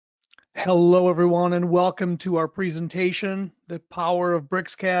Hello, everyone, and welcome to our presentation, The Power of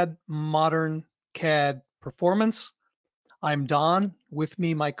BricsCAD Modern CAD Performance. I'm Don. With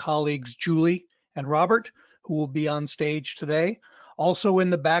me, my colleagues Julie and Robert, who will be on stage today. Also in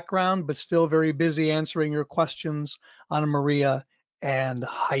the background, but still very busy answering your questions, Anna Maria and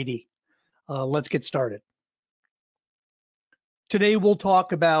Heidi. Let's get started. Today, we'll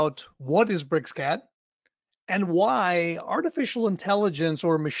talk about what is BricsCAD, and why artificial intelligence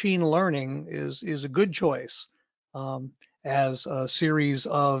or machine learning is a good choice as a series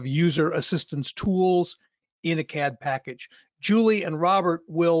of user assistance tools in a CAD package. Julie and Robert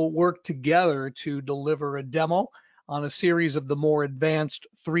will work together to deliver a demo on a series of the more advanced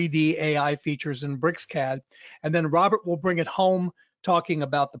 3D AI features in BricsCAD, and then Robert will bring it home talking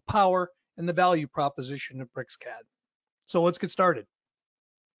about the power and the value proposition of BricsCAD. So let's get started.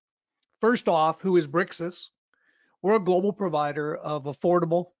 First off, who is Bricsys? We're a global provider of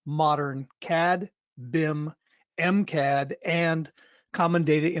affordable, modern CAD, BIM, MCAD, and common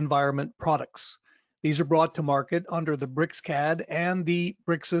data environment products. These are brought to market under the BricsCAD and the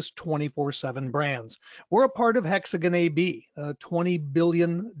Bricsys 24/7 brands. We're a part of Hexagon AB, a $20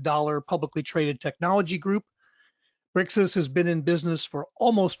 billion publicly traded technology group. Bricsys has been in business for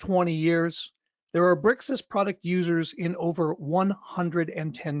almost 20 years. There are Bricsys product users in over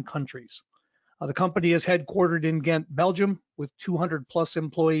 110 countries. The company is headquartered in Ghent, Belgium, with 200 plus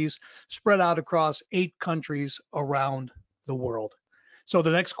employees spread out across 8 countries around the world. So the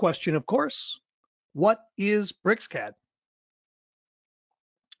next question, of course, what is BricsCAD?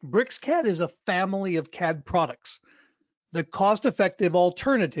 BricsCAD is a family of CAD products, the cost-effective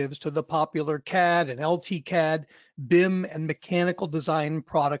alternatives to the popular CAD and LTCAD, BIM, and mechanical design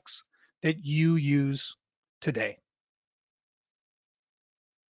products that you use today.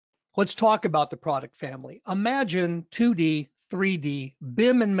 Let's talk about the product family. Imagine 2D, 3D,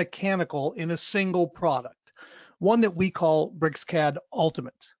 BIM, and mechanical in a single product, one that we call BricsCAD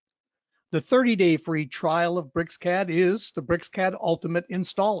Ultimate. The 30-day free trial of BricsCAD is the BricsCAD Ultimate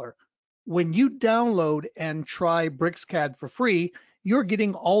Installer. When you download and try BricsCAD for free, you're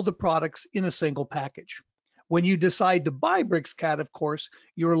getting all the products in a single package. When you decide to buy BricsCAD, of course,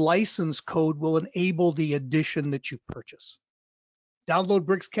 your license code will enable the edition that you purchase. Download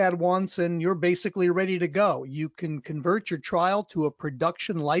BricsCAD once and you're basically ready to go. You can convert your trial to a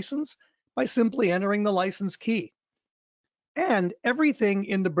production license by simply entering the license key. And everything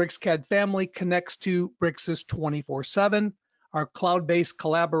in the BricsCAD family connects to Bricsys 24/7, our cloud-based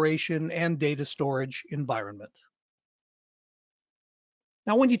collaboration and data storage environment.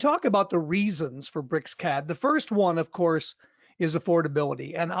 Now, when you talk about the reasons for BricsCAD, the first one, of course, is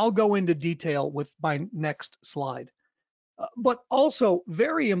affordability. And I'll go into detail with my next slide. But also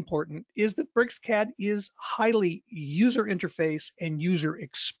very important is that BricsCAD is highly user interface and user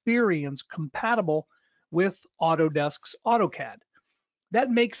experience compatible with Autodesk's AutoCAD. That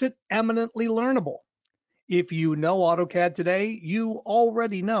makes it eminently learnable. If you know AutoCAD today, you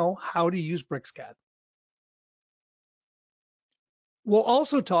already know how to use BricsCAD. We'll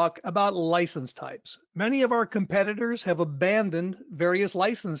also talk about license types. Many of our competitors have abandoned various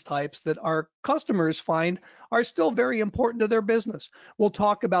license types that our customers find are still very important to their business. We'll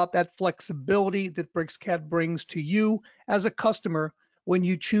talk about that flexibility that BricsCAD brings to you as a customer when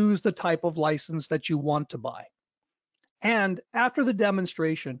you choose the type of license that you want to buy. And after the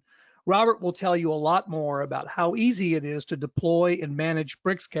demonstration, Robert will tell you a lot more about how easy it is to deploy and manage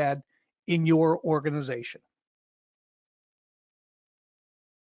BricsCAD in your organization.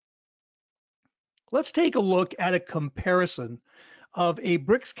 Let's take a look at a comparison of a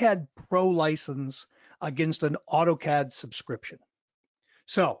BricsCAD Pro license against an AutoCAD subscription.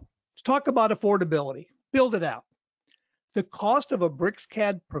 So let's talk about affordability. Build it out. The cost of a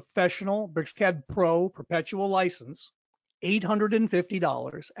BricsCAD Professional, BricsCAD Pro perpetual license,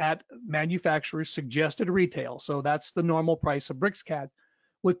 $850 at manufacturer's suggested retail. So that's the normal price of BricsCAD,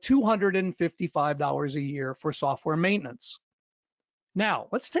 with $255 a year for software maintenance. Now,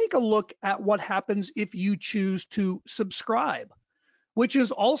 let's take a look at what happens if you choose to subscribe, which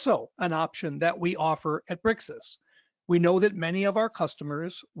is also an option that we offer at Bricsys. We know that many of our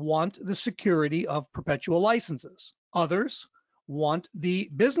customers want the security of perpetual licenses. Others want the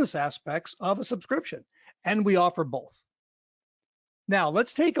business aspects of a subscription, and we offer both. Now,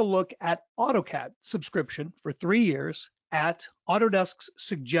 let's take a look at AutoCAD subscription for 3 years at Autodesk's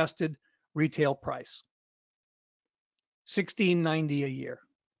suggested retail price. $16.90 a year.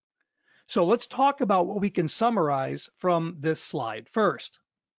 So let's talk about what we can summarize from this slide. First,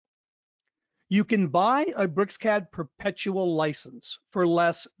 you can buy a BricsCAD perpetual license for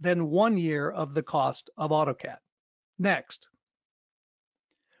less than 1 year of the cost of AutoCAD. Next,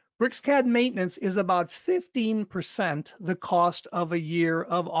 BricsCAD maintenance is about 15% the cost of a year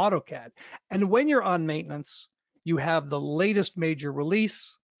of AutoCAD. And when you're on maintenance, you have the latest major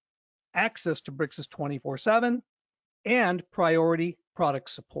release, access to Bricsys 24/7, and priority product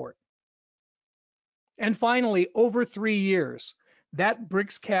support. And finally, over 3 years, that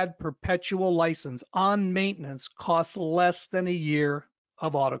BricsCAD perpetual license on maintenance costs less than a year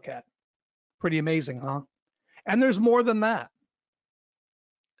of AutoCAD. Pretty amazing, huh? And there's more than that.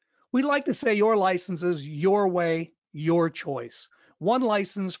 We like to say your license is your way, your choice. One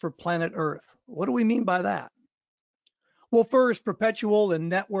license for planet Earth. What do we mean by that? Well, first, perpetual and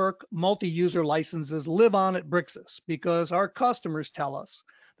network multi-user licenses live on at Bricsys because our customers tell us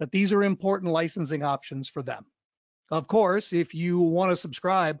that these are important licensing options for them. Of course, if you want to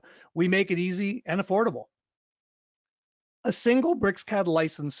subscribe, we make it easy and affordable. A single BricsCAD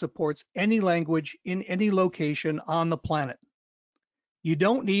license supports any language in any location on the planet. You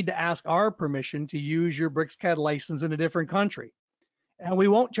don't need to ask our permission to use your BricsCAD license in a different country, and we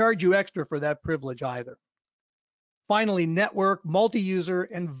won't charge you extra for that privilege either. Finally, network, multi-user,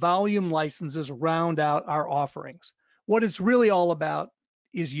 and volume licenses round out our offerings. What it's really all about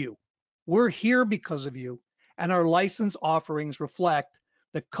is you. We're here because of you, and our license offerings reflect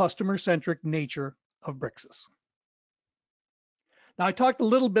the customer-centric nature of Bricsys. Now, I talked a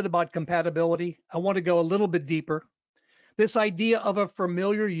little bit about compatibility. I want to go a little bit deeper. This idea of a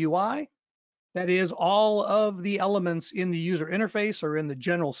familiar UI, that is, all of the elements in the user interface are in the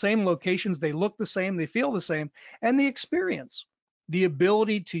general same locations, they look the same, they feel the same, and the experience, the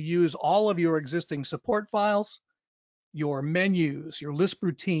ability to use all of your existing support files, your menus, your Lisp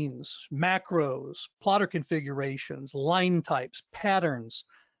routines, macros, plotter configurations, line types, patterns,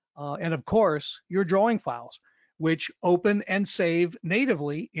 and of course, your drawing files, which open and save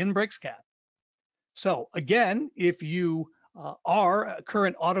natively in BricsCAD. So again, if you are a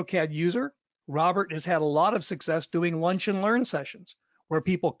current AutoCAD user, Robert has had a lot of success doing lunch and learn sessions where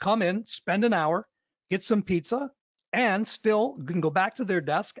people come in, spend an hour, get some pizza, and still can go back to their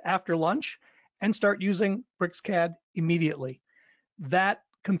desk after lunch and start using BricsCAD immediately. That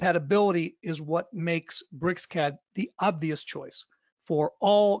compatibility is what makes BricsCAD the obvious choice for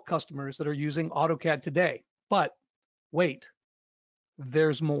all customers that are using AutoCAD today. But wait,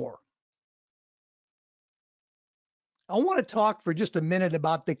 there's more. I want to talk for just a minute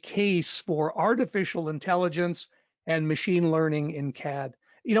about the case for artificial intelligence and machine learning in CAD.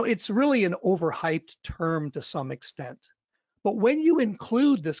 You know, it's really an overhyped term to some extent. But when you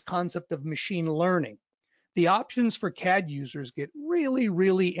include this concept of machine learning, the options for CAD users get really,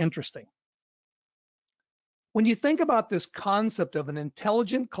 really interesting. When you think about this concept of an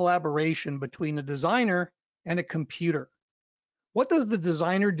intelligent collaboration between a designer and a computer, what does the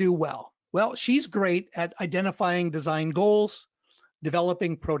designer do well? Well, she's great at identifying design goals,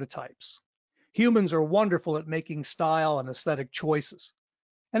 developing prototypes. Humans are wonderful at making style and aesthetic choices.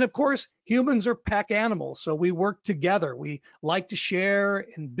 And of course, humans are pack animals, so we work together. We like to share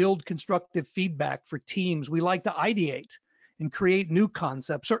and build constructive feedback for teams. We like to ideate and create new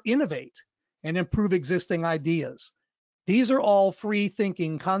concepts or innovate and improve existing ideas. These are all free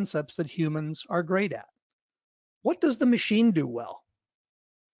thinking concepts that humans are great at. What does the machine do well?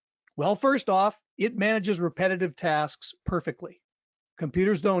 Well, first off, it manages repetitive tasks perfectly.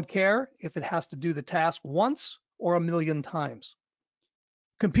 Computers don't care if it has to do the task once or 1,000,000 times.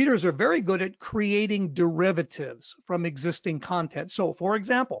 Computers are very good at creating derivatives from existing content. So for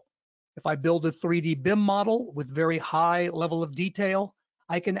example, if I build a 3D BIM model with very high level of detail,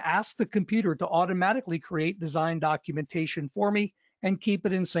 I can ask the computer to automatically create design documentation for me and keep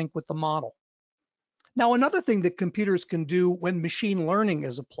it in sync with the model. Now, another thing that computers can do when machine learning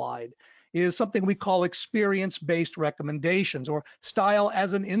is applied is something we call experience-based recommendations, or style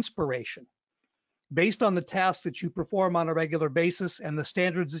as an inspiration. Based on the tasks that you perform on a regular basis and the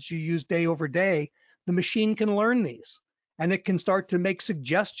standards that you use day over day, the machine can learn these, and it can start to make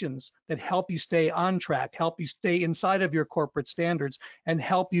suggestions that help you stay on track, help you stay inside of your corporate standards, and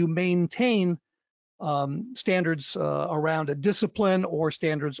help you maintain standards around a discipline or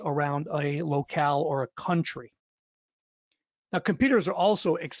standards around a locale or a country. Now, computers are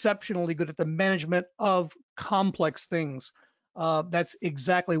also exceptionally good at the management of complex things. That's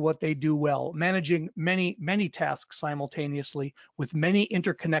exactly what they do well, managing many tasks simultaneously with many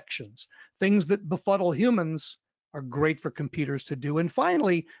interconnections. Things that befuddle humans are great for computers to do. And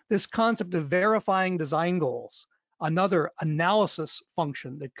finally, this concept of verifying design goals, another analysis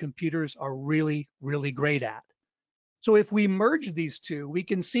function that computers are really, really great at. So if we merge these two, we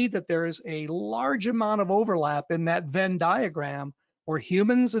can see that there is a large amount of overlap in that Venn diagram where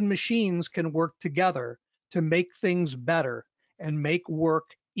humans and machines can work together to make things better and make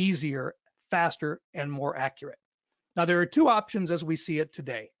work easier, faster, and more accurate. Now, there are two options as we see it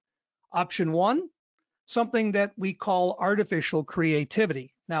today. Option one, something that we call artificial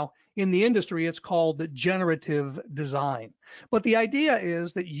creativity. Now, in the industry, it's called generative design. But the idea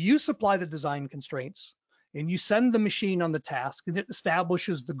is that you supply the design constraints and you send the machine on the task and it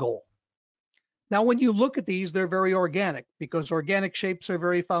establishes the goal. Now, when you look at these, they're very organic because organic shapes are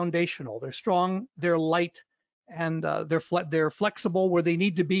very foundational. They're strong, they're light, and they're flexible where they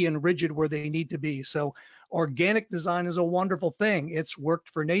need to be and rigid where they need to be. So organic design is a wonderful thing. It's worked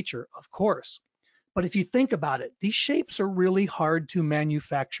for nature, of course. But if you think about it, these shapes are really hard to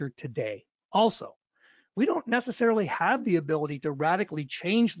manufacture today. Also, we don't necessarily have the ability to radically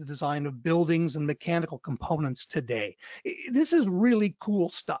change the design of buildings and mechanical components today. This is really cool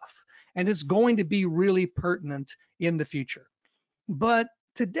stuff, and it's going to be really pertinent in the future. But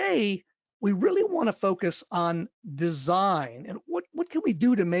today, we really want to focus on design and what can we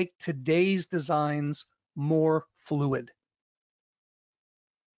do to make today's designs more fluid.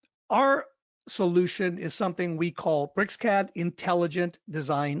 Our solution is something we call BricsCAD Intelligent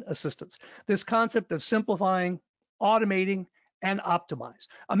Design Assistance. This concept of simplifying, automating, and optimize.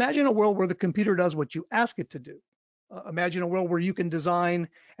 Imagine a world where the computer does what you ask it to do. Imagine a world where you can design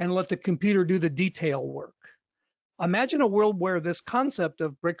and let the computer do the detail work. Imagine a world where this concept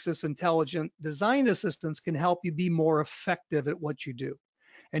of Bricsys Intelligent Design Assistance can help you be more effective at what you do.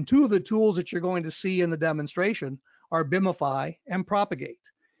 And two of the tools that you're going to see in the demonstration are BIMify and Propagate.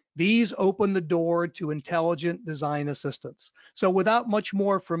 These open the door to intelligent design assistance. So without much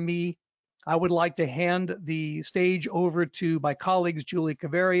more from me, I would like to hand the stage over to my colleagues, Julie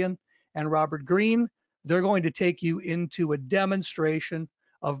Kavarian and Robert Green. They're going to take you into a demonstration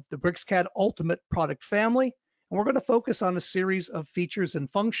of the BricsCAD Ultimate product family. And we're going to focus on a series of features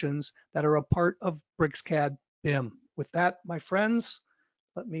and functions that are a part of BricsCAD BIM. With that, my friends,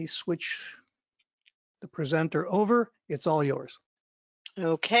 let me switch the presenter over. It's all yours.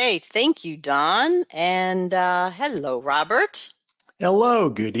 Okay, thank you, Don. And hello, Robert. Hello,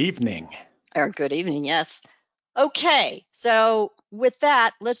 good evening. Or good evening, yes. Okay, so with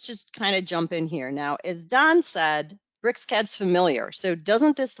that, let's just kind of jump in here. Now, as Don said, BricsCAD's familiar. So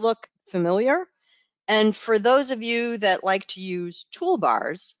doesn't this look familiar? And for those of you that like to use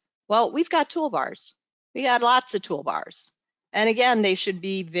toolbars, well, we've got toolbars. We got lots of toolbars. And again, they should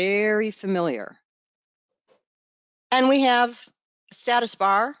be very familiar. And we have a status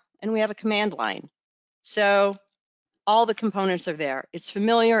bar and we have a command line. So all the components are there. It's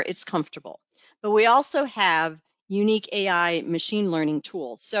familiar, it's comfortable. But we also have unique AI machine learning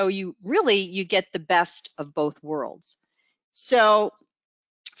tools. So you get the best of both worlds. So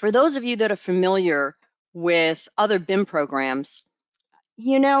for those of you that are familiar with other BIM programs,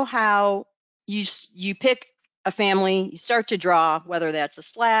 you know how you pick a family, you start to draw, whether that's a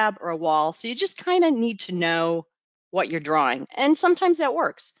slab or a wall. So you just kind of need to know what you're drawing. And sometimes that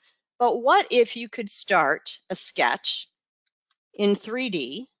works. But what if you could start a sketch in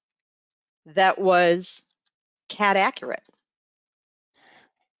 3D that was CAD accurate?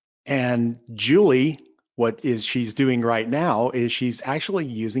 And Julie, what she's doing right now is she's actually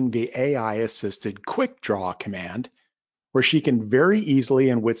using the AI-assisted quick draw command, where she can very easily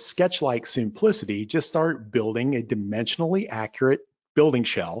and with sketch-like simplicity just start building a dimensionally accurate building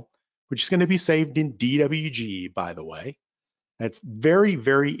shell, which is going to be saved in DWG, by the way. It's very,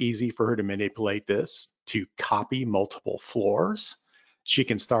 very easy for her to manipulate this to copy multiple floors. She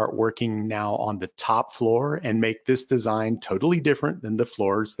can start working now on the top floor and make this design totally different than the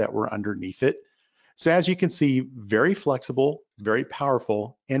floors that were underneath it. So as you can see, very flexible, very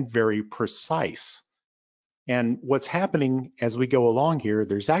powerful, and very precise. And what's happening as we go along here,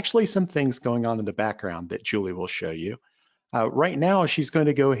 there's actually some things going on in the background that Julie will show you. Right now, she's going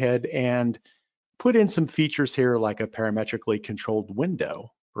to go ahead and put in some features here like a parametrically controlled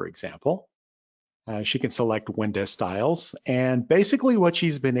window, for example. She can select window styles. And basically what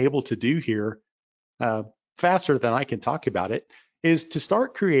she's been able to do here, faster than I can talk about it, is to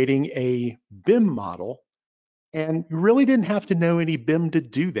start creating a BIM model. And you really didn't have to know any BIM to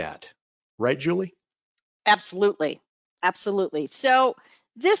do that. Right, Julie? Absolutely. Absolutely. So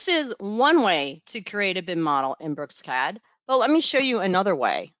this is one way to create a BIM model in BricsCAD, but let me show you another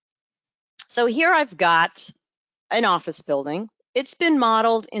way. So here I've got an office building. It's been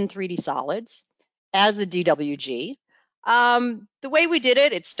modeled in 3D solids as a DWG. The way we did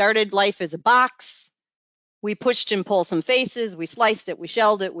it, it started life as a box. We pushed and pulled some faces, we sliced it, we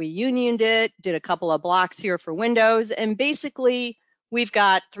shelled it, we unioned it, did a couple of blocks here for windows, and basically we've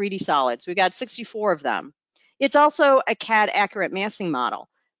got 3D solids. We've got 64 of them. It's also a CAD accurate massing model.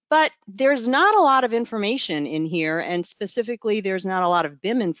 But there's not a lot of information in here, and specifically there's not a lot of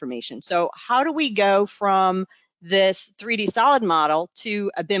BIM information. So how do we go from this 3D solid model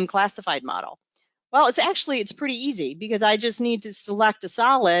to a BIM classified model? Well, it's pretty easy, because I just need to select a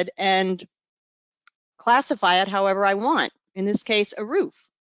solid and classify it however I want. In this case, a roof.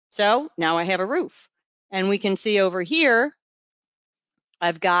 So now I have a roof. And we can see over here,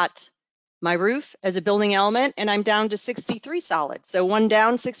 I've got my roof as a building element, and I'm down to 63 solids. So one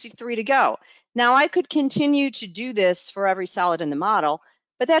down, 63 to go. Now I could continue to do this for every solid in the model,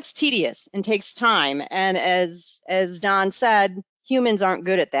 but that's tedious and takes time. And as Don said, humans aren't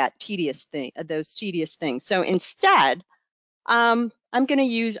good at that those tedious things. So instead, I'm going to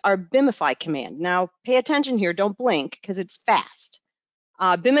use our Bimify command. Now pay attention here, don't blink, because it's fast.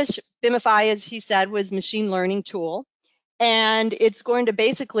 Bimify, as he said, was machine learning tool. And it's going to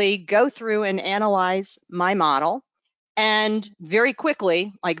basically go through and analyze my model, and very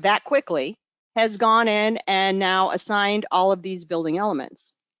quickly, like that quickly, has gone in and now assigned all of these building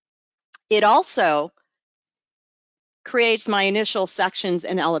elements. It also creates my initial sections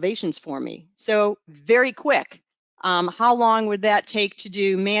and elevations for me. So very quick. How long would that take to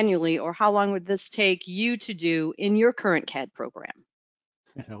do manually, or how long would this take you to do in your current CAD program?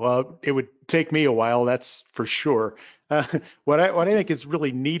 Well, it would take me a while, that's for sure. What I think is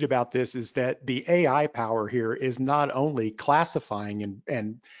really neat about this is that the AI power here is not only classifying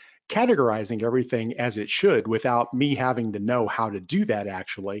and categorizing everything as it should without me having to know how to do that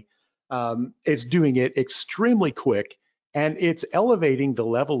actually. It's doing it extremely quick, and it's elevating the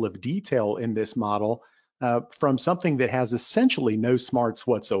level of detail in this model from something that has essentially no smarts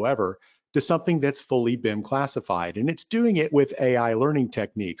whatsoever to something that's fully BIM classified. And it's doing it with AI learning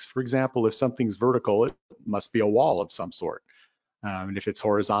techniques. For example, if something's vertical, it must be a wall of some sort. And if it's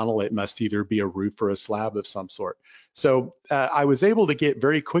horizontal, it must either be a roof or a slab of some sort. So I was able to get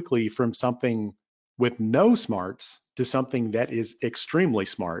very quickly from something with no smarts to something that is extremely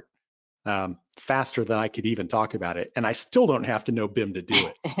smart, faster than I could even talk about it. And I still don't have to know BIM to do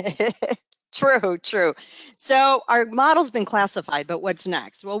it. True. So our model's been classified, but what's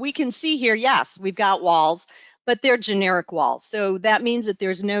next? Well, we can see here, yes, we've got walls, but they're generic walls. So that means that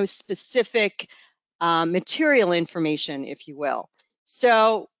there's no specific material information, if you will.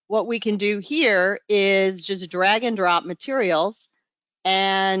 So what we can do here is just drag and drop materials,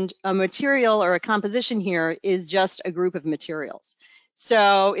 and a material or a composition here is just a group of materials.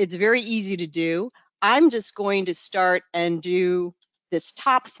 So it's very easy to do. I'm just going to start and do this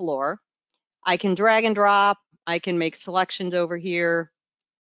top floor. I can drag and drop, I can make selections over here.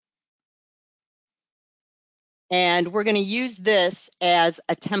 And we're going to use this as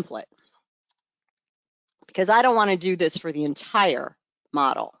a template, because I don't want to do this for the entire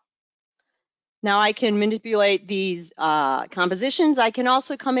model. Now I can manipulate these compositions. I can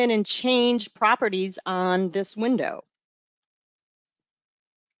also come in and change properties on this window.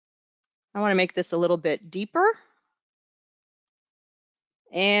 I want to make this a little bit deeper.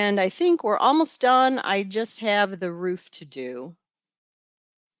 And I think we're almost done. I just have the roof to do.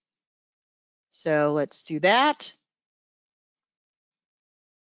 So let's do that.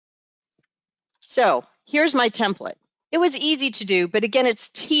 So here's my template. It was easy to do, but again, it's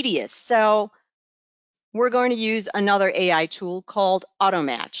tedious. So we're going to use another AI tool called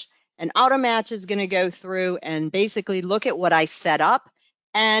AutoMatch. And AutoMatch is going to go through and basically look at what I set up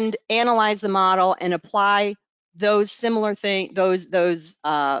and analyze the model and apply those similar compositions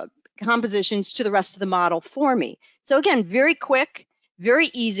to the rest of the model for me. So again, very quick, very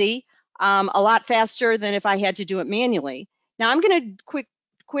easy, a lot faster than if I had to do it manually. Now I'm going to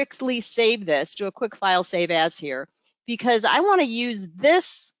quickly save this, do a quick file save as here, because I want to use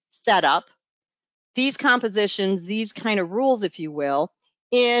this setup, these compositions, these kind of rules, if you will,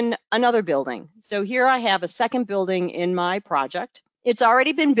 in another building. So here I have a second building in my project. It's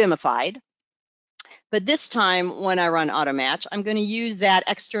already been BIMified, but this time when I run AutoMatch, I'm going to use that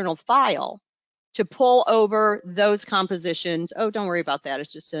external file to pull over those compositions. Oh, don't worry about that.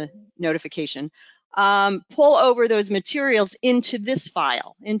 It's just a notification. Pull over those materials into this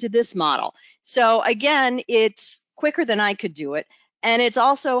file, into this model. So again, it's quicker than I could do it. And it's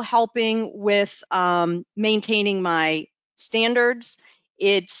also helping with maintaining my standards.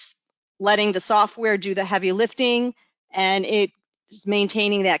 It's letting the software do the heavy lifting, and it's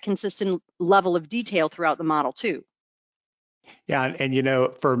maintaining that consistent level of detail throughout the model too. Yeah, and you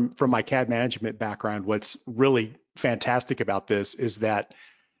know, from my CAD management background, what's really fantastic about this is that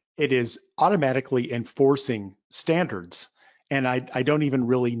it is automatically enforcing standards, and I don't even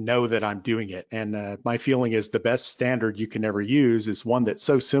really know that I'm doing it. And my feeling is the best standard you can ever use is one that's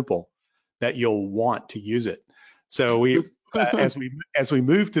so simple that you'll want to use it. So as we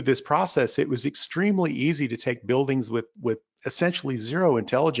moved through this process, it was extremely easy to take buildings with essentially zero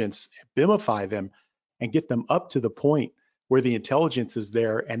intelligence, BIMify them, and get them up to the point where the intelligence is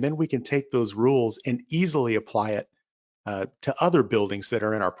there, and then we can take those rules and easily apply it to other buildings that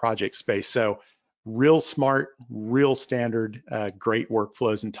are in our project space. So real smart, real standard, great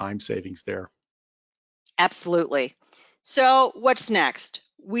workflows and time savings there. Absolutely. So what's next?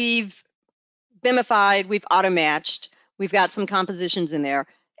 We've BIMified, we've auto-matched, we've got some compositions in there.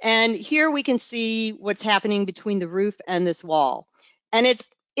 And here we can see what's happening between the roof and this wall. And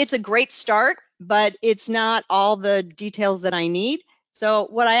it's a great start, but it's not all the details that I need. So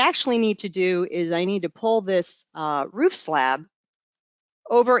what I actually need to do is I need to pull this roof slab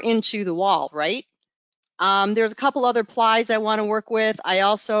over into the wall, right? There's a couple other plies I want to work with. I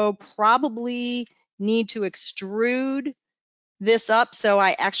also probably need to extrude this up so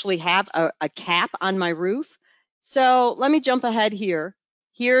I actually have a cap on my roof. So let me jump ahead here.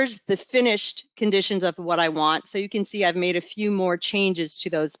 Here's the finished conditions of what I want. So you can see I've made a few more changes to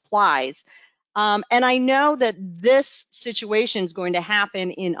those plies. And I know that this situation is going to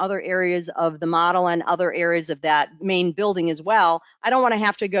happen in other areas of the model and other areas of that main building as well. I don't want to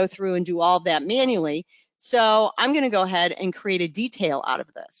have to go through and do all of that manually. So I'm going to go ahead and create a detail out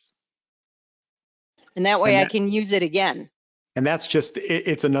of this. And that way I can use it again. And that's just,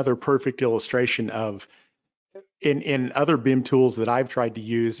 it's another perfect illustration of, in other BIM tools that I've tried to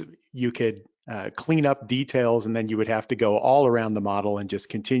use, you could clean up details and then you would have to go all around the model and just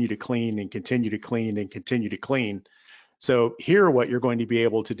continue to clean and continue to clean and continue to clean. So here what you're going to be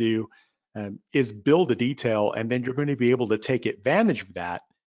able to do is build a detail, and then you're going to be able to take advantage of that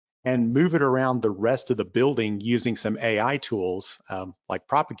and move it around the rest of the building using some AI tools like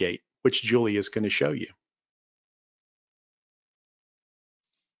Propagate, which Julie is going to show you.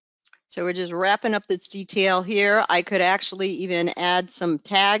 So we're just wrapping up this detail here. I could actually even add some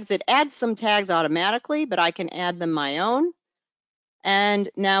tags. It adds some tags automatically, but I can add them my own. And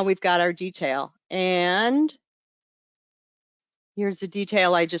now we've got our detail. And here's the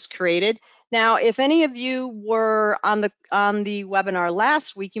detail I just created. Now, if any of you were on the webinar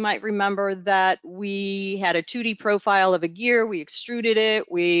last week, you might remember that we had a 2D profile of a gear. We extruded it.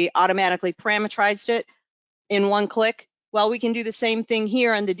 We automatically parameterized it in one click. Well, we can do the same thing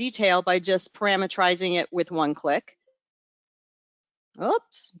here in the detail by just parameterizing it with one click.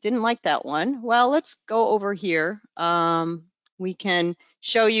 Oops, didn't like that one. Well, let's go over here. We can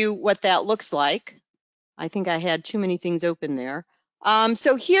show you what that looks like. I think I had too many things open there.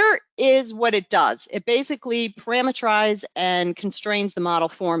 So here is what it does. It basically parameterizes and constrains the model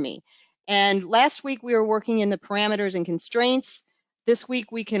for me. And last week we were working in the parameters and constraints. This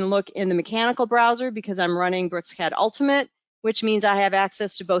week we can look in the mechanical browser because I'm running BricsCAD Ultimate, which means I have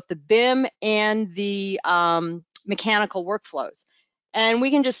access to both the BIM and the mechanical workflows. And we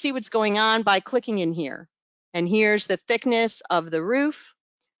can just see what's going on by clicking in here. And here's the thickness of the roof.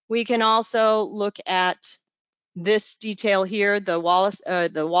 We can also look at this detail here, the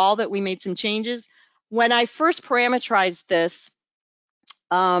wall that we made some changes. When I first parameterized this,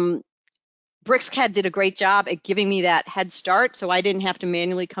 BricsCAD did a great job at giving me that head start, so I didn't have to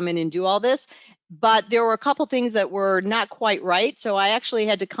manually come in and do all this. But there were a couple things that were not quite right, so I actually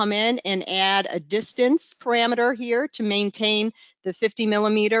had to come in and add a distance parameter here to maintain the 50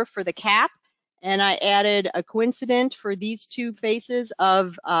 millimeter for the cap. And I added a coincident for these two faces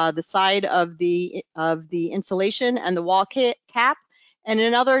of the side of the insulation and the wall cap, and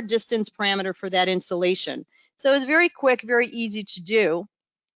another distance parameter for that insulation. So it's very quick, very easy to do.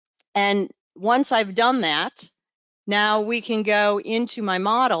 And once I've done that, now we can go into my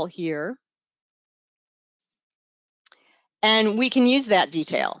model here, and we can use that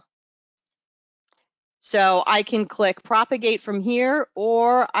detail. So I can click propagate from here,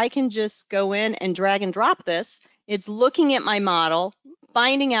 or I can just go in and drag and drop this. It's looking at my model,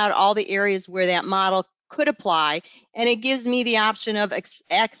 finding out all the areas where that model could apply, and it gives me the option of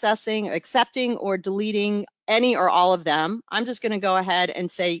accessing, accepting, or deleting any or all of them. I'm just going to go ahead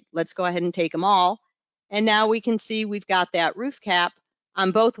and say, let's go ahead and take them all. And now we can see we've got that roof cap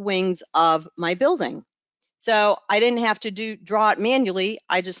on both wings of my building. So I didn't have to draw it manually.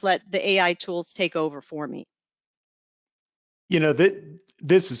 I just let the AI tools take over for me. You know,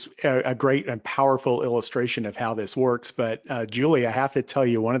 this is a great and powerful illustration of how this works. But Julie, I have to tell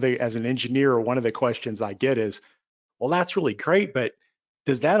you, as an engineer, one of the questions I get is, well, that's really great, but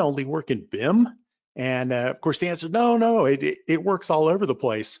does that only work in BIM? And of course, the answer is no, it works all over the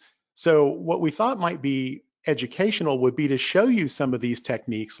place. So what we thought might be educational would be to show you some of these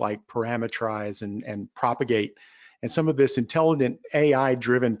techniques like parameterize and propagate, and some of this intelligent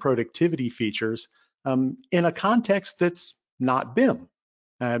AI-driven productivity features in a context that's not BIM,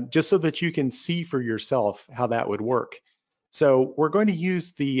 just so that you can see for yourself how that would work. So we're going to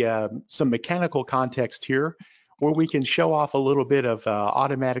use some mechanical context here where we can show off a little bit of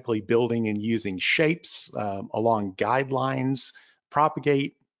automatically building and using shapes along guidelines,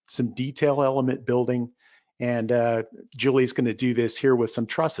 propagate, some detail element building, and Julie's going to do this here with some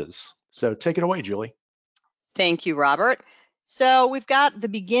trusses. So take it away, Julie. Thank you, Robert. So we've got the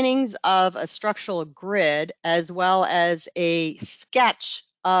beginnings of a structural grid as well as a sketch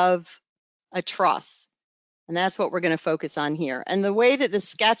of a truss. And that's what we're going to focus on here. And the way that the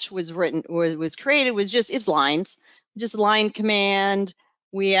sketch was written, was created, was just, it's lines, just line command.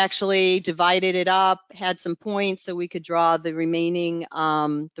 We actually divided it up, had some points so we could draw the remaining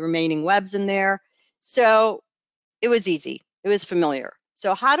webs in there. So it was easy, it was familiar.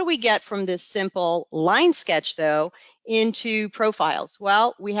 So how do we get from this simple line sketch though into profiles?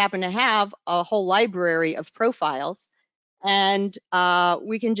 Well, we happen to have a whole library of profiles, and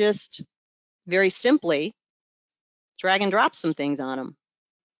we can just very simply drag and drop some things on them.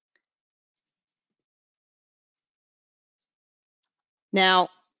 Now,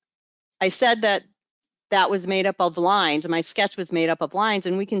 I said that that was made up of lines. My sketch was made up of lines,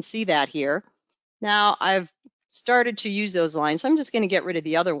 and we can see that here. Now, I've started to use those lines, so I'm just going to get rid of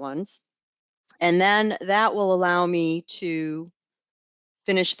the other ones. And then that will allow me to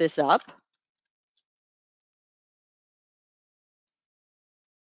finish this up.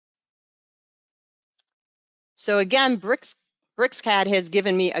 So again, BricsCAD has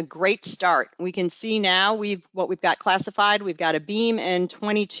given me a great start. We can see now what we've got classified. We've got a beam and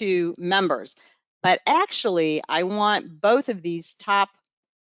 22 members. But actually, I want both of these top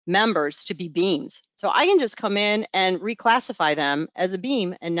members to be beams. So I can just come in and reclassify them as a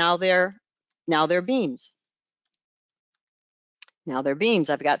beam, and now they're beams. Now they're beams.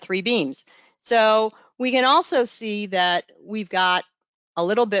 I've got 3 beams. So we can also see that we've got a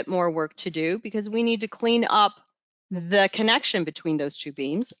little bit more work to do because we need to clean up the connection between those 2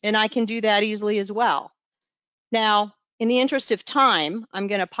 beams, and I can do that easily as well. Now, in the interest of time, I'm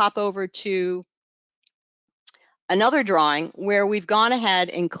going to pop over to another drawing where we've gone ahead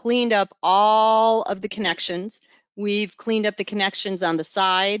and cleaned up all of the connections. We've cleaned up the connections on the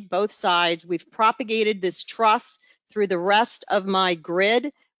side, both sides. We've propagated this truss through the rest of my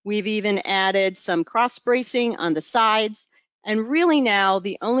grid. We've even added some cross bracing on the sides. And really now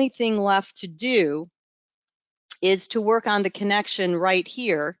the only thing left to do is to work on the connection right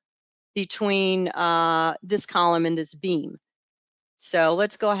here between this column and this beam. So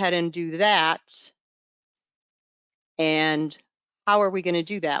let's go ahead and do that. And how are we going to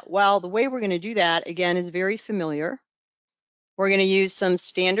do that? Well, the way we're going to do that, again, is very familiar. We're going to use some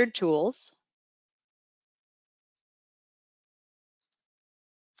standard tools.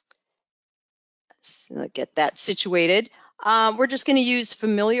 So get that situated. We're just going to use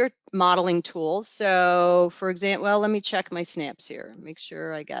familiar modeling tools. So for example, well, let me check my snaps here. Make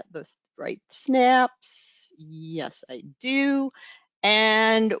sure I got the right snaps. Yes, I do.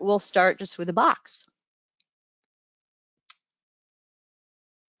 And we'll start just with a box.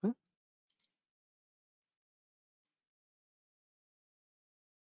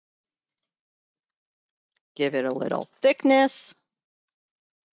 Give it a little thickness.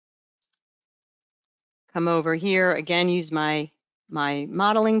 Come over here, again, use my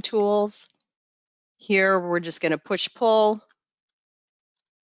modeling tools. Here, we're just going to push-pull.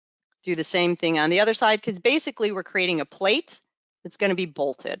 Do the same thing on the other side, because basically we're creating a plate that's going to be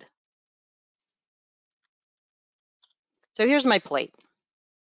bolted. So here's my plate.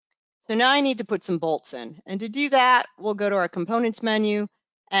 So now I need to put some bolts in. And to do that, we'll go to our components menu.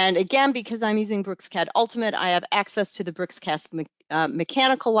 And again, because I'm using BricsCAD Ultimate, I have access to the BricsCAD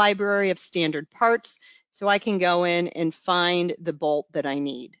mechanical library of standard parts. So I can go in and find the bolt that I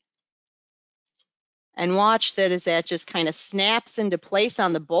need. And watch that as that just kind of snaps into place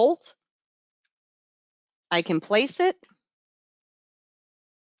on the bolt. I can place it.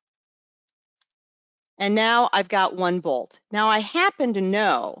 And now I've got 1 bolt. Now I happen to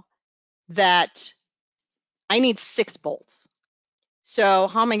know that I need 6 bolts. So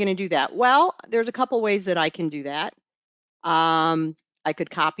how am I going to do that? Well, there's a couple ways that I can do that. I could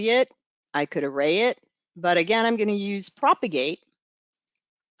copy it. I could array it. But again, I'm going to use propagate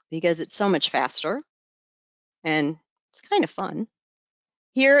because it's so much faster and it's kind of fun.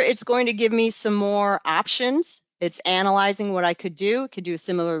 Here, it's going to give me some more options. It's analyzing what I could do. It could do a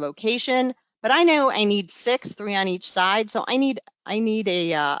similar location, but I know I need 6, 3 on each side. So I need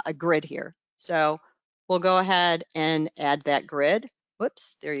a grid here. So we'll go ahead and add that grid.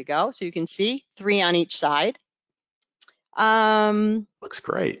 Whoops, there you go. So you can see 3 on each side. Looks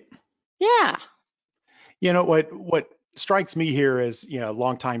great. Yeah. You know what strikes me here as, you know, a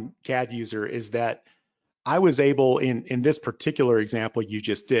longtime CAD user is that I was able, in this particular example you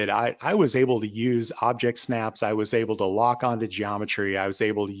just did, I was able to use object snaps. I was able to lock onto geometry. I was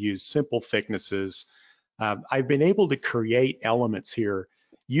able to use simple thicknesses. I've been able to create elements here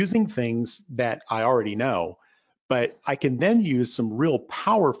using things that I already know, but I can then use some real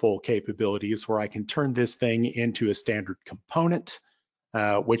powerful capabilities where I can turn this thing into a standard component,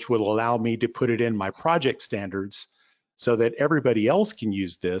 which will allow me to put it in my project standards so that everybody else can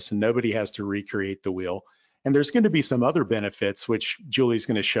use this and nobody has to recreate the wheel. And there's going to be some other benefits, which Julie's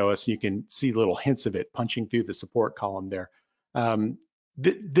going to show us. You can see little hints of it punching through the support column there.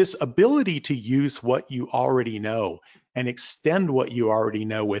 This ability to use what you already know and extend what you already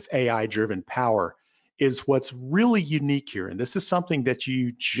know with AI-driven power is what's really unique here. And this is something that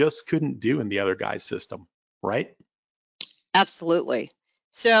you just couldn't do in the other guy's system, right? Absolutely.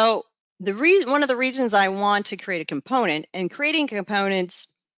 So one of the reasons I want to create a component, and creating components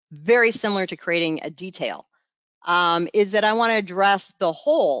very similar to creating a detail, is that I want to address the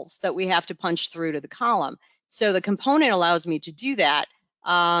holes that we have to punch through to the column. So the component allows me to do that.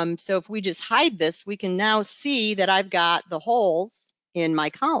 So if we just hide this, we can now see that I've got the holes in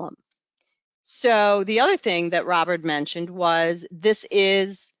my column. So the other thing that Robert mentioned was this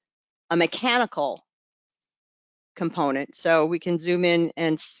is a mechanical component. So we can zoom in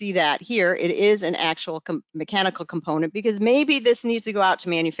and see that here. It is an actual mechanical component because maybe this needs to go out to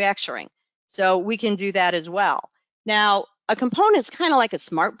manufacturing. So we can do that as well. Now, a component's kind of like a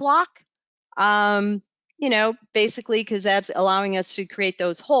smart block, you know, basically because that's allowing us to create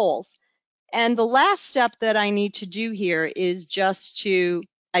those holes. And the last step that I need to do here is just to,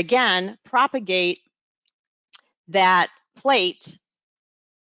 again, propagate that plate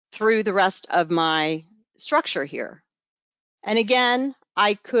through the rest of my structure here. And again,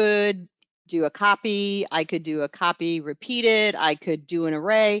 I could do a copy, I could do a copy repeated, I could do an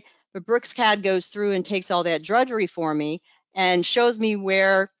array, but BricsCAD goes through and takes all that drudgery for me and shows me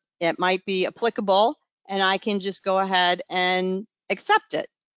where it might be applicable, and I can just go ahead and accept it.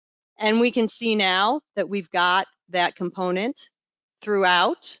 And we can see now that we've got that component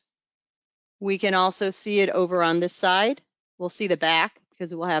throughout. We can also see it over on this side. We'll see the back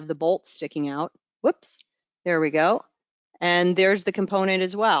because it will have the bolts sticking out. Whoops, there we go. And there's the component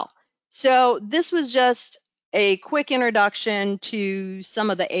as well. So this was just a quick introduction to some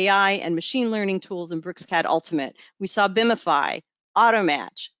of the AI and machine learning tools in BricsCAD Ultimate. We saw Bimify,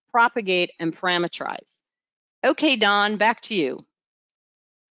 Automatch, Propagate, and Parameterize. Okay, Don, back to you.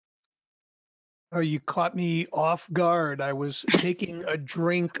 Oh, you caught me off guard. I was taking a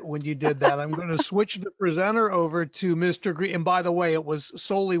drink when you did that. I'm going to switch the presenter over to Mr. Green. And by the way, it was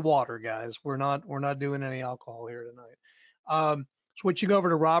solely water, guys. We're not doing any alcohol here tonight. Switching over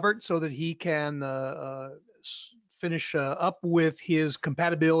to Robert so that he can finish up with his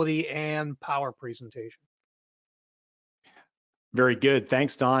compatibility and power presentation. Very good.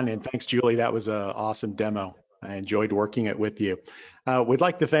 Thanks, Don, and thanks, Julie. That was an awesome demo. I enjoyed working it with you. We'd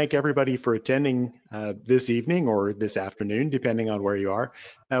like to thank everybody for attending this evening or this afternoon, depending on where you are.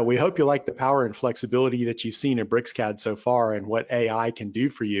 We hope you like the power and flexibility that you've seen in BricsCAD so far and what AI can do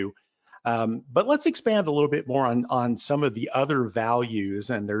for you. But let's expand a little bit more on some of the other values.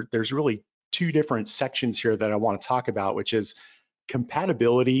 And there's really two different sections here that I want to talk about, which is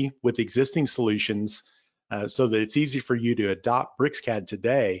compatibility with existing solutions so that it's easy for you to adopt BricsCAD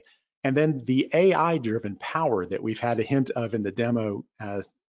today. And then the AI-driven power that we've had a hint of in the demo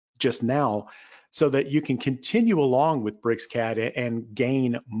just now, so that you can continue along with BricsCAD and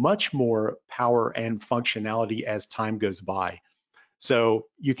gain much more power and functionality as time goes by. So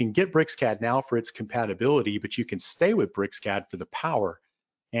you can get BricsCAD now for its compatibility, but you can stay with BricsCAD for the power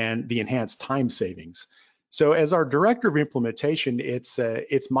and the enhanced time savings. So as our director of implementation, it's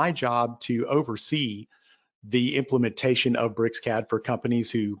my job to oversee the implementation of BricsCAD for companies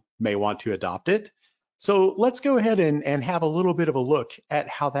who may want to adopt it. So let's go ahead and have a little bit of a look at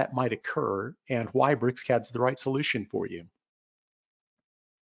how that might occur and why BricsCAD's the right solution for you.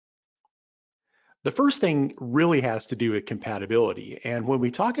 The first thing really has to do with compatibility. And when we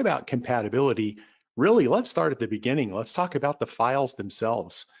talk about compatibility, really, let's start at the beginning. Let's talk about the files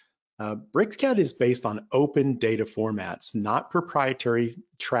themselves. BricsCAD is based on open data formats, not proprietary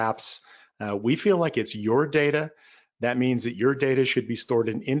traps. We feel like it's your data. That means that your data should be stored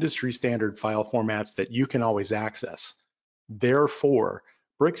in industry standard file formats that you can always access. Therefore,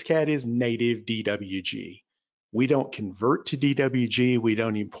 BricsCAD is native DWG. We don't convert to DWG, we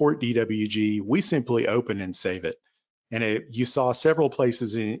don't import DWG, we simply open and save it. And you saw several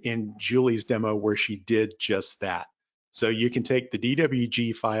places in Julie's demo where she did just that. So you can take the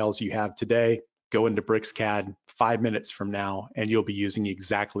DWG files you have today, go into BricsCAD 5 minutes from now, and you'll be using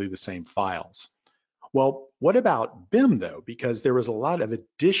exactly the same files. Well, what about BIM though? Because there was a lot of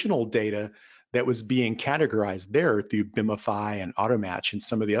additional data that was being categorized there through BIMify and Automatch and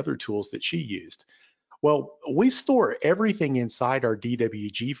some of the other tools that she used. Well, we store everything inside our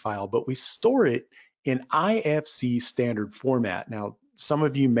DWG file, but we store it in IFC standard format. Now, some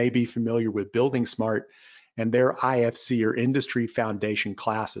of you may be familiar with Building Smart and their IFC or industry foundation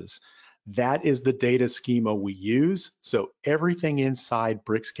classes. That is the data schema we use. So everything inside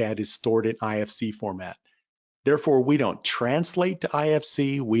BricsCAD is stored in IFC format. Therefore, we don't translate to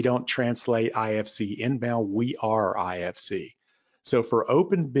IFC. We don't translate IFC inbound. We are IFC. So for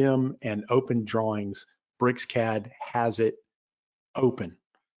open BIM and open drawings, BricsCAD has it open.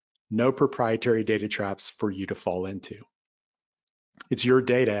 No proprietary data traps for you to fall into. It's your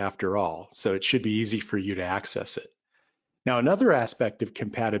data after all, so it should be easy for you to access it. Now, another aspect of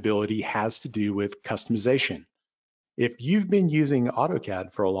compatibility has to do with customization. If you've been using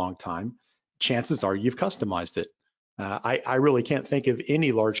AutoCAD for a long time, chances are you've customized it. I really can't think of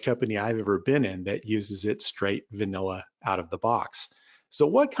any large company I've ever been in that uses it straight vanilla out of the box. So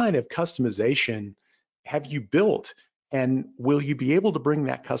what kind of customization have you built? And will you be able to bring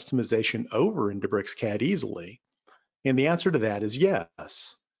that customization over into BricsCAD easily? And the answer to that is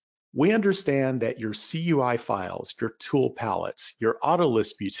yes. We understand that your CUI files, your tool palettes, your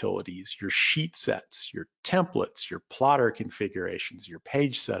AutoLisp utilities, your sheet sets, your templates, your plotter configurations, your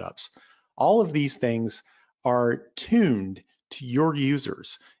page setups, all of these things are tuned to your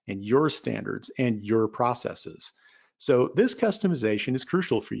users and your standards and your processes. So this customization is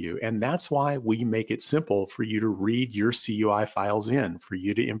crucial for you, and that's why we make it simple for you to read your CUI files in, for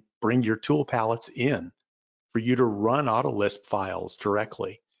you to bring your tool palettes in, for you to run AutoLisp files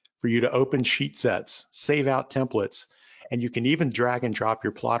directly, for you to open sheet sets, save out templates, and you can even drag and drop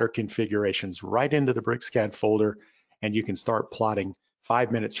your plotter configurations right into the BricsCAD folder, and you can start plotting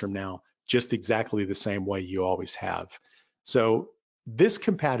 5 minutes from now, just exactly the same way you always have. So this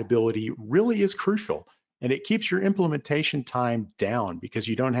compatibility really is crucial, and it keeps your implementation time down because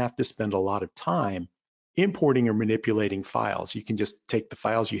you don't have to spend a lot of time importing or manipulating files. You can just take the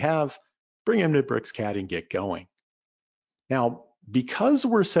files you have, bring them to BricsCAD and get going. Now, because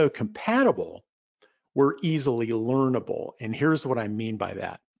we're so compatible, we're easily learnable. And here's what I mean by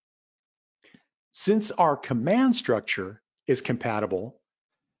that. Since our command structure is compatible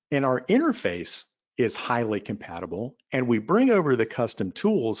and our interface is highly compatible, and we bring over the custom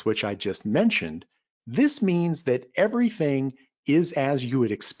tools, which I just mentioned, this means that everything is as you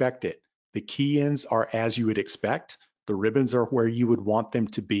would expect it. The key-ins are as you would expect. The ribbons are where you would want them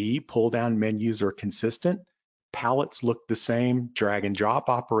to be. Pull-down menus are consistent. Palettes look the same. Drag and drop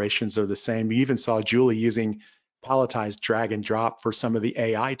operations are the same. You even saw Julie using palletized drag and drop for some of the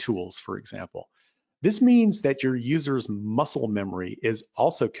AI tools, for example. This means that your user's muscle memory is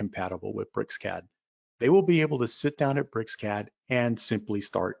also compatible with BricsCAD. They will be able to sit down at BricsCAD and simply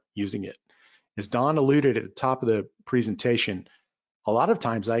start using it. As Don alluded at the top of the presentation, a lot of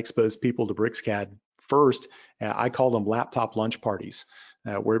times I expose people to BricsCAD first. I call them laptop lunch parties,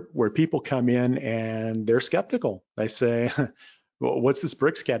 where people come in and they're skeptical. They say, well, what's this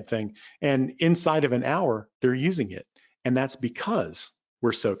BricsCAD thing? And inside of an hour, they're using it. And that's because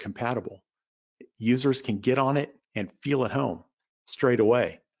we're so compatible. Users can get on it and feel at home straight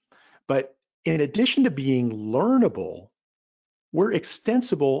away. But in addition to being learnable, we're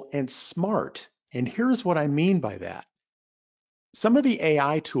extensible and smart. And here's what I mean by that. Some of the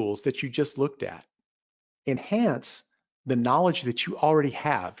AI tools that you just looked at enhance the knowledge that you already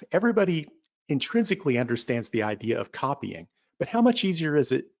have. Everybody intrinsically understands the idea of copying, but how much easier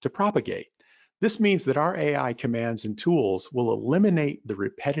is it to propagate? This means that our AI commands and tools will eliminate the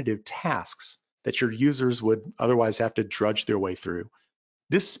repetitive tasks that your users would otherwise have to drudge their way through.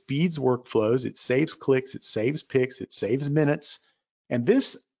 This speeds workflows, it saves clicks, it saves picks, it saves minutes, and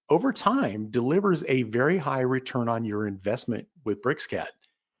this over time delivers a very high return on your investment with BricsCAD.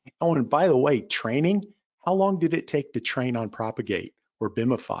 Oh, and by the way, training, how long did it take to train on Propagate or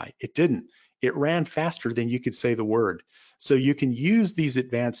BIMify? It didn't. It ran faster than you could say the word. So you can use these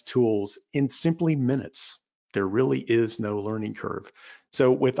advanced tools in simply minutes. There really is no learning curve.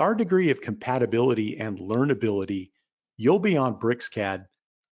 So with our degree of compatibility and learnability, you'll be on BricsCAD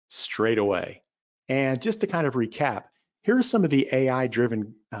straight away. And just to kind of recap, here are some of the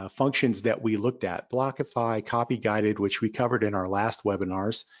AI-driven functions that we looked at. Blockify, Copy Guided, which we covered in our last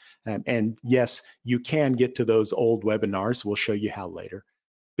webinars. And yes, you can get to those old webinars. We'll show you how later.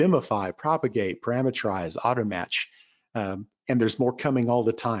 BIMify, Propagate, Parameterize, Automatch, and there's more coming all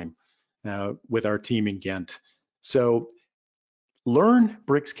the time with our team in Ghent. So learn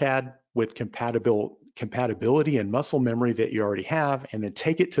BricsCAD with compatibility and muscle memory that you already have, and then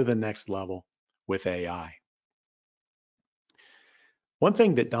take it to the next level with AI. One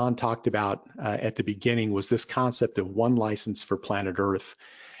thing that Don talked about at the beginning was this concept of one license for planet Earth.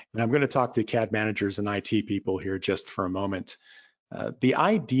 And I'm going to talk to CAD managers and IT people here just for a moment. The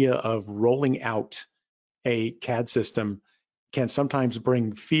idea of rolling out a CAD system can sometimes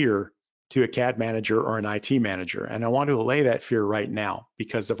bring fear to a CAD manager or an IT manager. And I want to allay that fear right now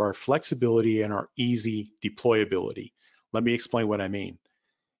because of our flexibility and our easy deployability. Let me explain what I mean.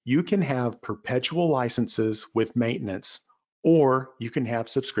 You can have perpetual licenses with maintenance, or you can have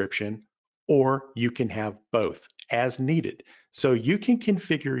subscription, or you can have both as needed. So you can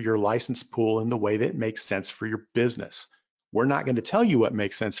configure your license pool in the way that makes sense for your business. We're not going to tell you what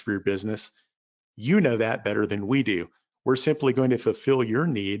makes sense for your business. You know that better than we do. We're simply going to fulfill your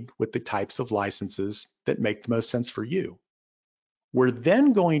need with the types of licenses that make the most sense for you. We're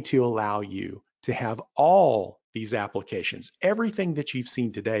then going to allow you to have all these applications. Everything that you've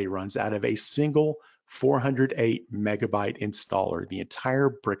seen today runs out of a single 408 megabyte installer. The entire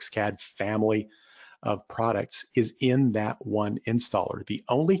BricsCAD family of products is in that one installer. The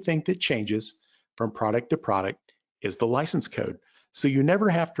only thing that changes from product to product is the license code. So you never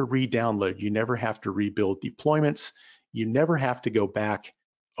have to re-download, you never have to rebuild deployments, you never have to go back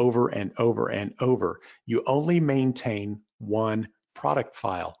over and over and over. You only maintain one product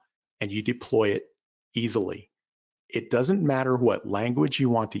file and you deploy it easily. It doesn't matter what language you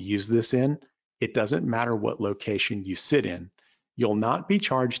want to use this in. It doesn't matter what location you sit in. You'll not be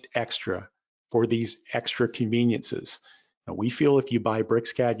charged extra for these extra conveniences. Now, we feel if you buy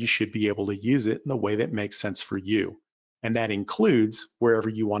BricsCAD, you should be able to use it in the way that makes sense for you. And that includes wherever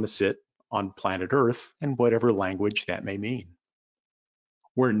you want to sit on planet Earth and whatever language that may mean.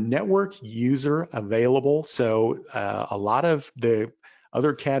 We're network user available, so a lot of the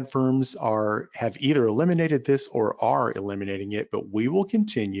other CAD firms have either eliminated this or are eliminating it, but we will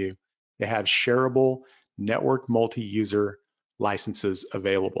continue to have shareable network multi-user licenses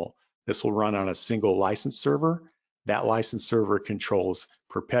available. This will run on a single license server. That license server controls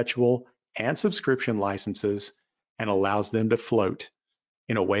perpetual and subscription licenses and allows them to float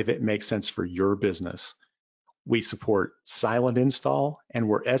in a way that makes sense for your business. We support silent install, and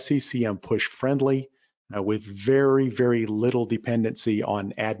we're SCCM push friendly with very, very little dependency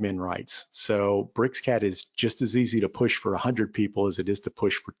on admin rights. So BricsCAD is just as easy to push for 100 people as it is to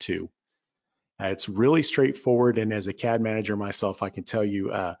push for 2. It's really straightforward, and as a CAD manager myself, I can tell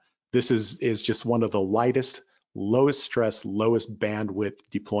you this is just one of the lightest, lowest stress, lowest bandwidth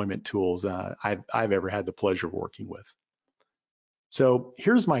deployment tools I've ever had the pleasure of working with. So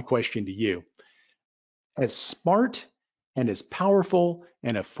here's my question to you. As smart and as powerful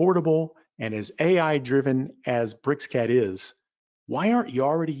and affordable and as AI driven as BricsCAD is, why aren't you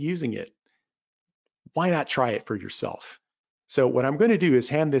already using it? Why not try it for yourself? So what I'm going to do is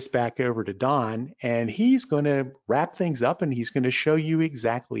hand this back over to Don, and he's going to wrap things up and he's going to show you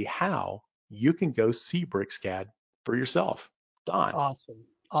exactly how you can go see BricsCAD for yourself. Don.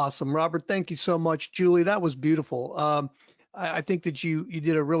 Awesome. Robert, thank you so much. Julie, that was beautiful. I think that you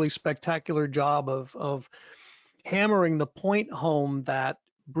did a really spectacular job of hammering the point home that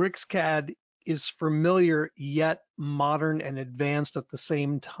BricsCAD is familiar yet modern and advanced at the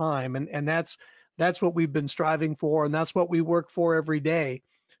same time. And that's what we've been striving for, and that's what we work for every day,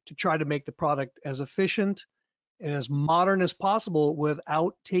 to try to make the product as efficient and as modern as possible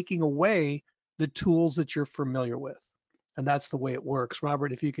without taking away the tools that you're familiar with. And that's the way it works.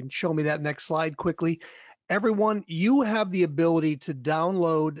 Robert, if you can show me that next slide quickly. Everyone, you have the ability to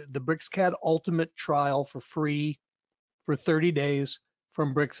download the BricsCAD Ultimate Trial for free for 30 days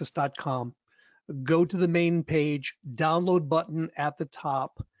from Bricsys.com. Go to the main page, download button at the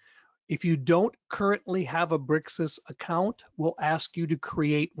top. If you don't currently have a Bricsys account, we'll ask you to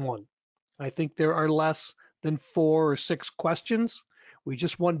create one. I think there are less than 4 or 6 questions. We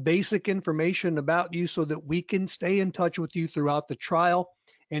just want basic information about you so that we can stay in touch with you throughout the trial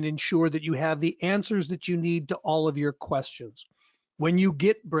and ensure that you have the answers that you need to all of your questions. When you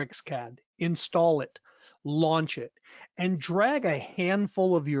get BricsCAD, install it, launch it, and drag a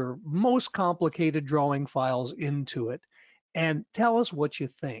handful of your most complicated drawing files into it and tell us what you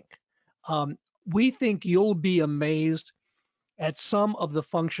think. We think you'll be amazed at some of the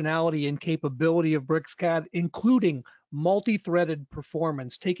functionality and capability of BricsCAD, including multi-threaded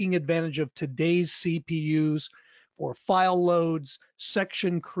performance, taking advantage of today's CPUs for file loads,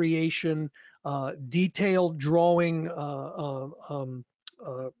 section creation, detailed drawing,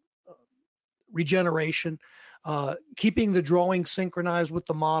 regeneration. keeping the drawing synchronized with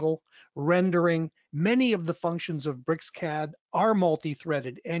the model, rendering. Many of the functions of BricsCAD are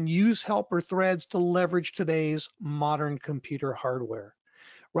multi-threaded and use helper threads to leverage today's modern computer hardware.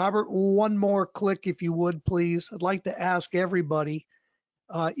 Robert, one more click if you would, please. I'd like to ask everybody,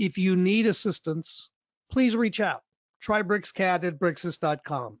 if you need assistance, please reach out. Try BricsCAD at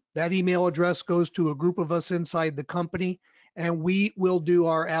Bricsys.com. That email address goes to a group of us inside the company, and we will do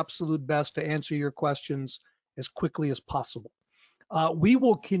our absolute best to answer your questions as quickly as possible. We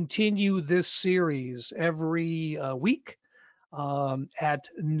will continue this series every week at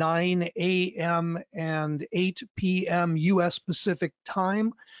 9 a.m. and 8 p.m. U.S. Pacific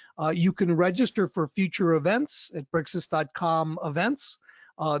time. You can register for future events at Bricsys.com events.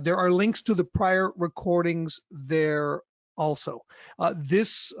 There are links to the prior recordings there also.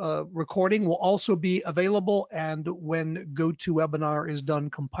 This recording will also be available, and when GoToWebinar is done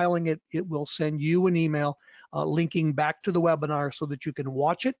compiling it, it will send you an email linking back to the webinar so that you can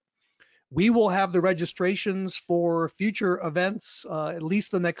watch it. We will have the registrations for future events, at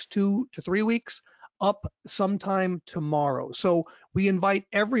least the next 2 to 3 weeks, up sometime tomorrow. So we invite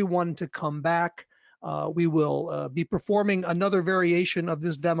everyone to come back. We will be performing another variation of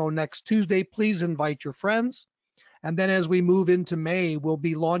this demo next Tuesday. Please invite your friends. And then as we move into May, we'll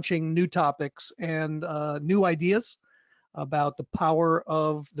be launching new topics and new ideas about the power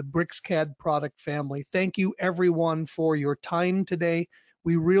of the BricsCAD product family. Thank you everyone for your time today.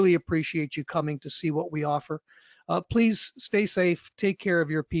 We really appreciate you coming to see what we offer. Please stay safe, take care of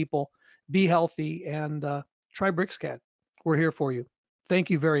your people, be healthy, and try BricsCAD. We're here for you. Thank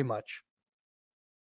you very much.